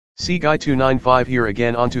See Guide 295 here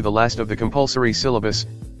again onto the last of the compulsory syllabus,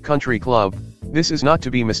 Country Club. This is not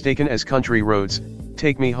to be mistaken as Country Roads,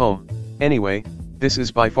 Take Me Home. Anyway, this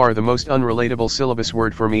is by far the most unrelatable syllabus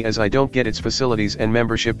word for me as I don't get its facilities and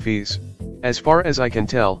membership fees. As far as I can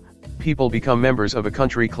tell, people become members of a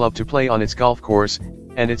country club to play on its golf course,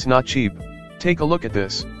 and it's not cheap. Take a look at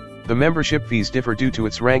this. The membership fees differ due to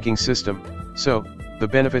its ranking system, so, the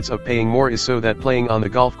benefits of paying more is so that playing on the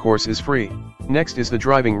golf course is free. Next is the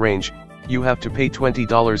driving range. You have to pay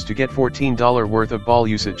 $20 to get $14 worth of ball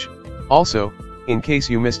usage. Also, in case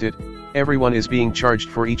you missed it, everyone is being charged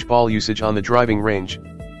for each ball usage on the driving range.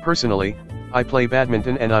 Personally, I play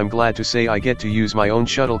badminton and I'm glad to say I get to use my own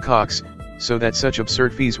shuttlecocks, so that such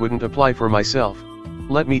absurd fees wouldn't apply for myself.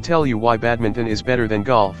 Let me tell you why badminton is better than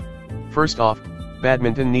golf. First off,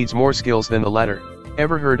 badminton needs more skills than the latter.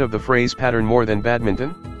 Ever heard of the phrase pattern more than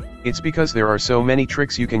badminton? It's because there are so many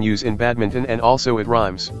tricks you can use in badminton and also it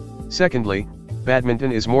rhymes. Secondly,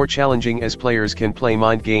 badminton is more challenging as players can play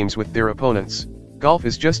mind games with their opponents. Golf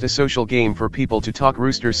is just a social game for people to talk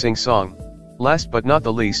rooster sing song. Last but not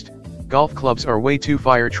the least, golf clubs are way too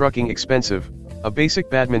fire trucking expensive. A basic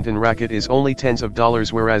badminton racket is only tens of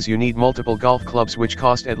dollars whereas you need multiple golf clubs which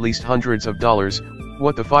cost at least hundreds of dollars.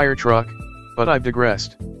 What the fire truck? But I've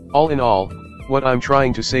digressed. All in all, what I'm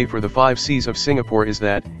trying to say for the 5 C's of Singapore is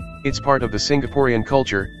that, it's part of the Singaporean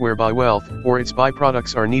culture, whereby wealth or its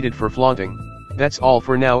byproducts are needed for flaunting. That's all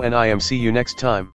for now and see you next time.